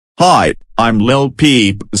Hi, I'm Lil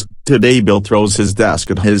Peeps. Today Bill throws his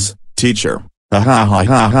desk at his teacher. Ha ha ha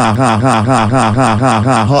ha ha ha ha ha ha ha ha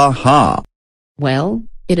ha ha ha. Well,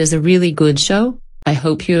 it is a really good show. I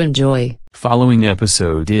hope you enjoy. Following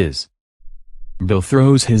episode is Bill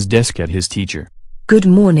throws his desk at his teacher. Good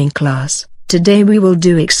morning, class. Today we will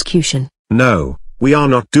do execution. No, we are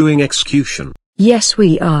not doing execution. Yes,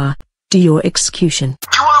 we are. Do your execution.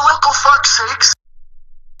 Do you want to live for fuck's sakes?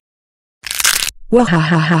 Wah ha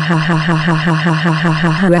ha ha ha ha ha ha ha ha ha ha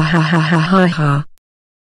ha ha ha ha ha ha.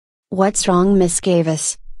 What's wrong, Miss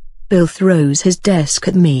Gavis? Bill throws his desk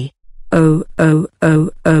at me. Oh oh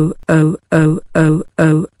oh oh oh oh oh oh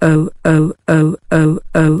oh oh oh oh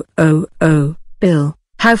oh oh oh. Bill,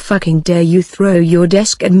 how fucking dare you throw your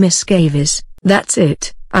desk at Miss Gavis? That's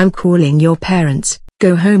it. I'm calling your parents.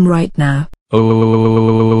 Go home right now.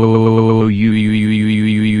 Oh, you,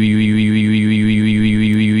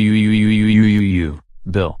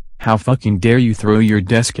 Bill, how fucking dare you throw your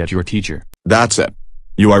desk at your teacher? That's it.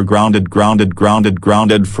 You are grounded for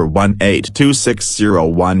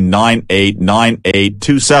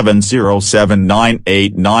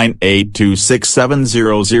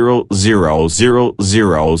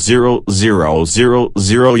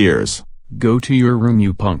years. Go to your room,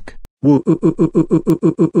 you punk.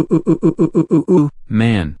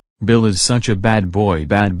 Man, Bill is such a bad boy,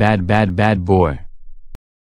 bad boy.